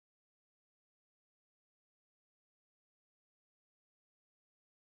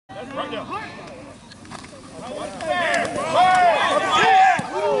Right there.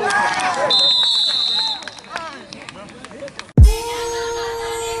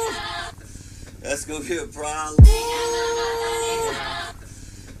 That's gonna be a problem.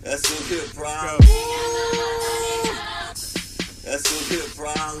 That's gonna be a problem. That's gonna be a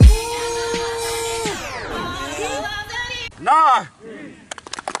problem. Nah.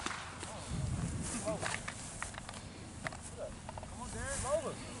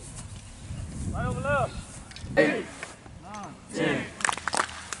 Right over left. 8, 9, 10.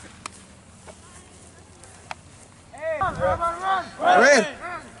 Ready.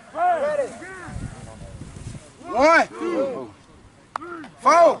 Ready. 1, 2,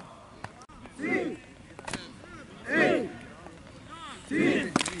 4. 6, 8,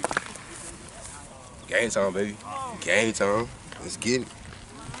 10. Game time, baby. Game time. Let's get it.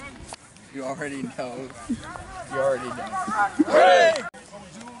 You already know. You already know. Ready.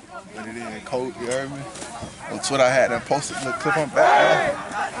 Put it in cold, you heard me? On Twitter, I had that posted little clip on back.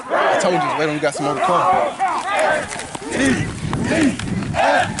 I told you, just wait on, we got some more to come.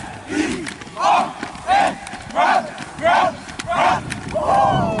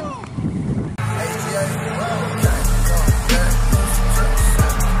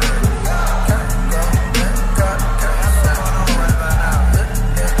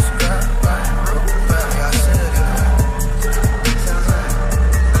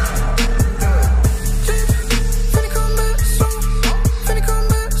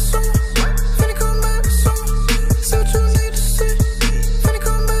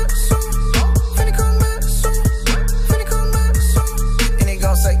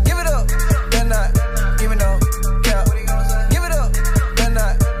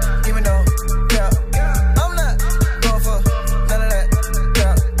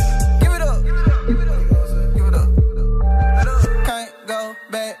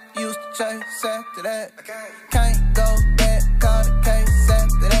 After that, can't go back, call the case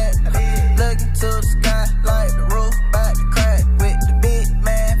after that. Looking to the sky like the roof about to crack. With the big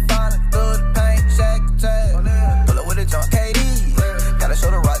man falling through the paint, shack attack. Pull up with a jump KD, gotta show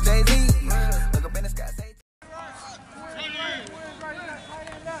the rock Jay-Z. Look up in the sky, say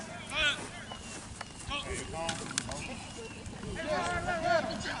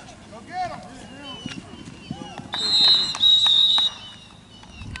Go get him.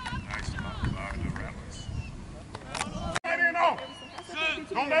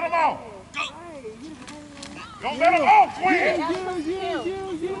 Don't let him off. Go. Don't let him off, Quinn.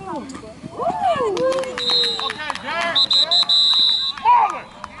 Okay, Jared. Marlon.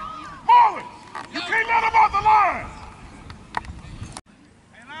 You can't let him off the line.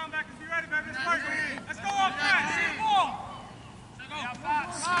 Hey, linebackers, be ready, baby. Let's go off that. See the ball.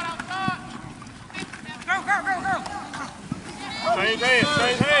 Outside. Go. Change hands.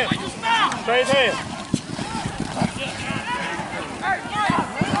 Change hands. Hey.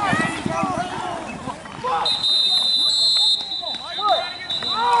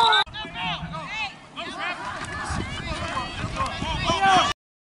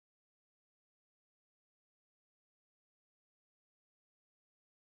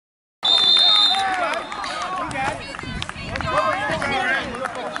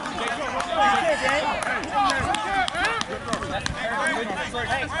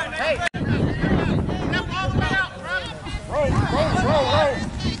 Roll.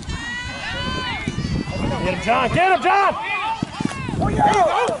 Get him, John. Oh, yeah.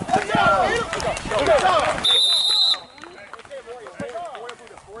 There you go.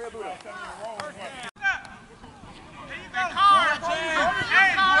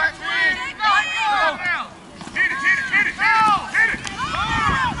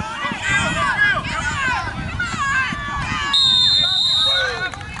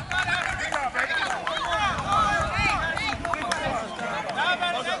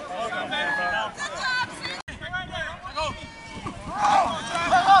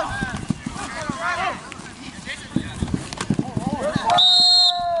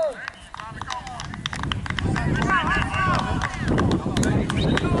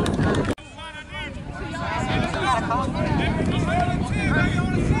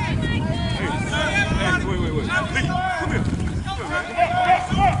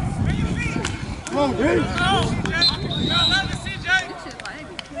 Come on, dude.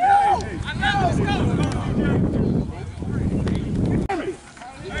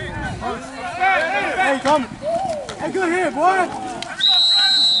 Hey, come. Hey, good hit, boy.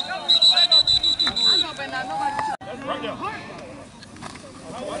 Right there.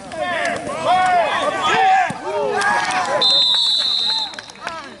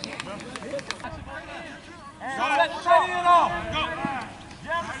 Go.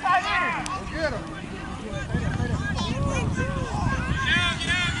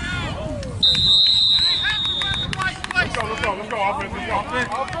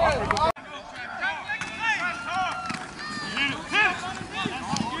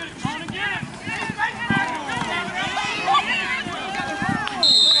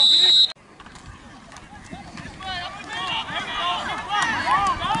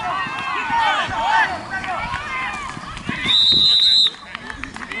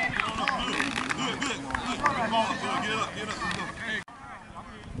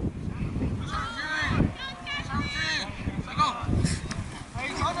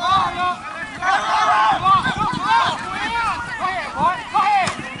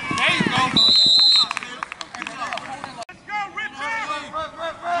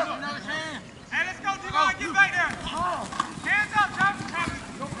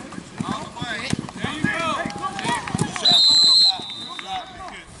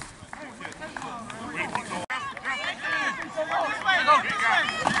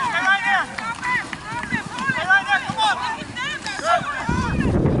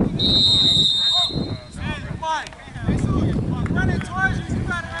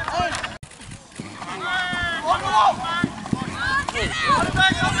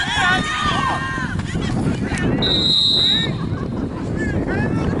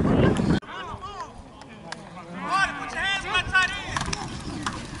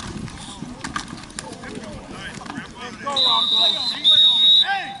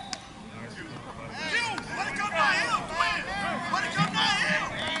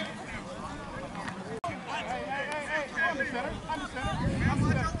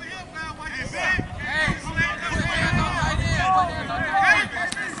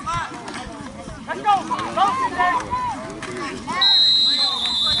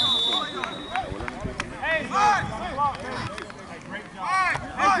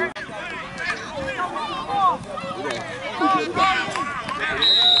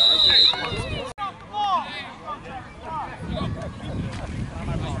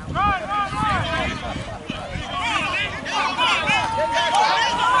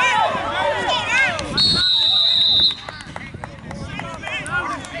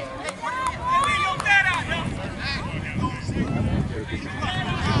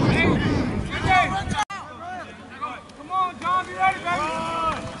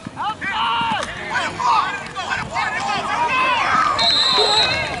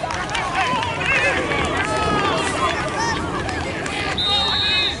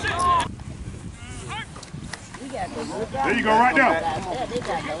 There you go, right there.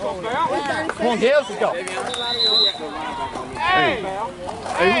 Come on, Gales, let's go. Hey,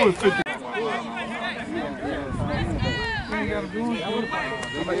 who is 50?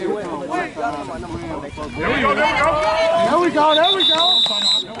 There we go, there we go. There we go, there we go.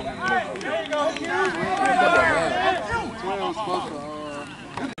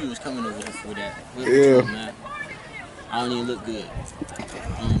 He was coming over here for that. Yeah. I don't even look good.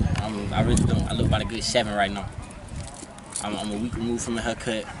 I really don't. I look about a good 7 right now. I'm a week removed from a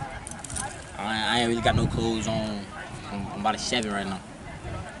haircut. I ain't really got no clothes on. I'm about a 7 right now.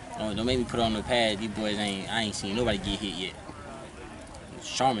 Don't make me put on the pad. These boys I ain't seen nobody get hit yet.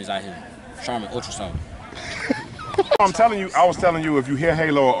 Charmin's out here. Charmin ultrasound. I was telling you, if you hear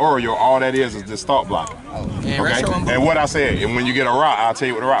Halo or Oreo, all that is the start block. Oh, okay. And what I said, and when you get a rock, I'll tell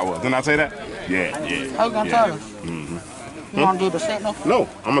you what the rock was. Didn't I say that? Yeah. How you gonna tell us? You wanna do the set no? No,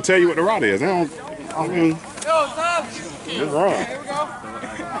 I'm gonna tell you what the rock is. It's wrong.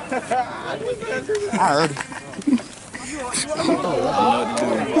 I heard it.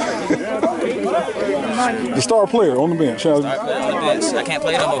 The star player on the bench. On the bench. I can't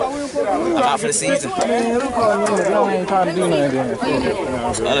play no more. I'm out for the season. Ain't trying to do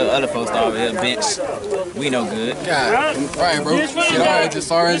nothing. Other folks over here bench. We no good. God, right, bro. Shit, I just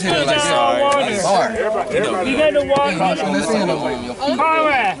sorry as hell. Like Sorry. sorry. You got the water.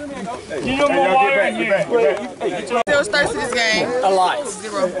 You know more water in here. Still thirsty this game. A lot.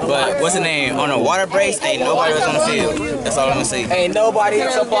 0. But what's the name? On a water brace, ain't nobody else on the field. That's all I'm gonna say. Ain't nobody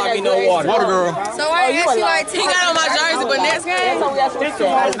so far be no water. Water girl. So I actually like he got on my jersey, but next game.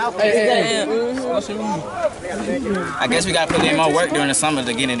 I guess we gotta put in more work during the summer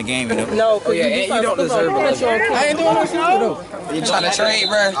to get in the game, you know. No, yeah, you don't deserve it. I ain't doing no shit though. You trying to trade,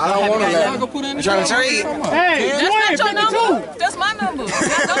 bro? I don't want to let You trying to trade? Hey, That's not your number. That's my number.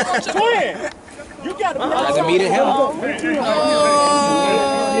 twin. You got to I can meet at him.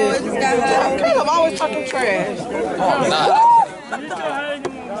 I'm always talking trash.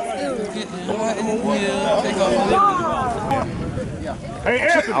 Hey,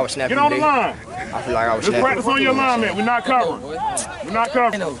 Anthony, I was snapping get on the line. I feel like I was Let's practice on your alignment. We're not covering. We're not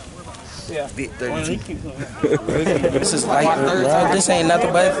covering. Bit 32. This is like, this ain't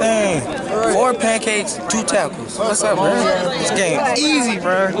nothing but a thing. 4 pancakes, 2 tackles. What's up, bro? This game easy,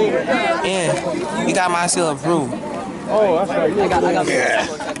 bro. And we got myself approved. Oh, that's right.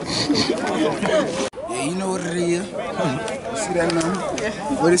 Yeah, you know what it is. See that number?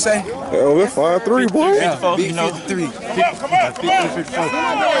 What'd it say? Oh, that's 5'3", boy. Yeah, big 53.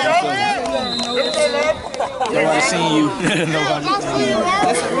 Nobody seen you. Nobody seen you.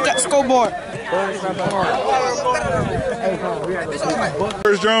 We got the scoreboard.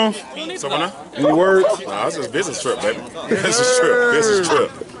 Where's Jones? Someone now? Any words? Nah, it's just business trip, baby.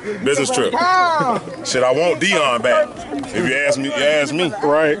 Business trip. Shit, I want Dion back. If you ask me.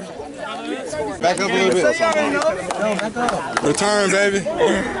 Right. Back up a little bit. Return, baby.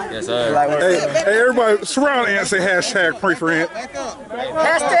 Yes, sir. Hey, everybody, surround Ant, say hashtag pray for Ant.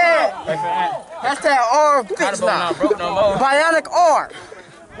 Hashtag arm fix now. Bionic arm.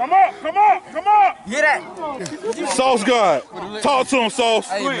 Come on! Hear that? Sauce God. Talk to him, Sauce.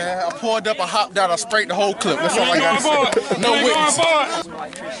 Hey, man, I poured up, I hopped out, I sprayed the whole clip. That's all I got to say. No witness.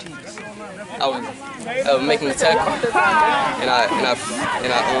 I was making the tackle, and I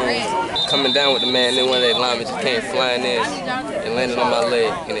coming down with the man. Then one of their linemen just came flying in and landed on my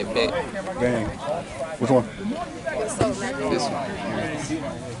leg, and it bent. Dang. Which one? This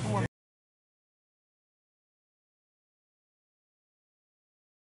one.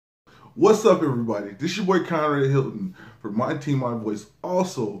 What's up, everybody? This is your boy Conrad Hilton for My Team, My Voice.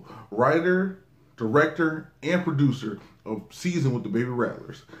 Also, writer, director, and producer of Season with the Baby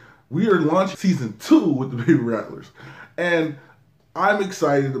Rattlers. We are launching Season 2 with the Baby Rattlers, and I'm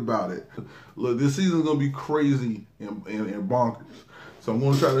excited about it. Look, this season is going to be crazy and bonkers. So I'm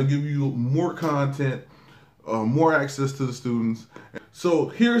going to try to give you more content, more access to the students. So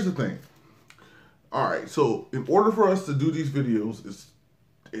here's the thing. All right, so in order for us to do these videos,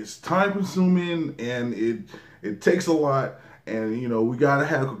 it's time consuming and it takes a lot, and you know, we gotta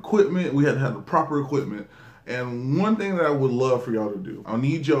have equipment, we had to have the proper equipment. And one thing that I would love for y'all to do, I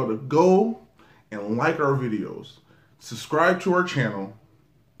need y'all to go and like our videos, subscribe to our channel,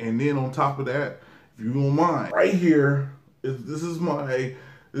 and then on top of that, if you don't mind, right here, this is my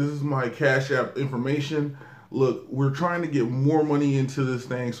Cash App information. Look, we're trying to get more money into this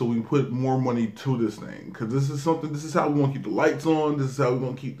thing so we can put more money to this thing. Because this is how we want to keep the lights on. This is how we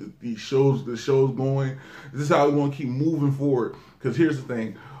want to keep the shows going. This is how we want to keep moving forward. Because here's the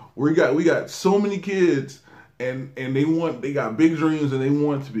thing. We got so many kids and they got big dreams and they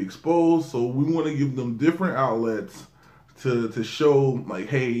want to be exposed. So we want to give them different outlets to show, like,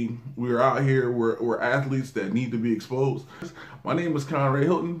 hey, we're out here, we're athletes that need to be exposed. My name is Conrad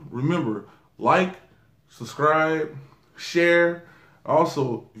Hilton. Remember, like, subscribe, share.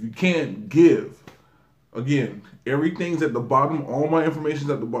 Also, if you can't, give. Again, everything's at the bottom. All my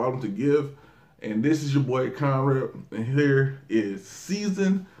information's at the bottom to give. And this is your boy Conrad, and here is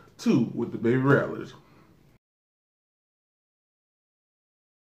Season 2 with the Baby Rattlers.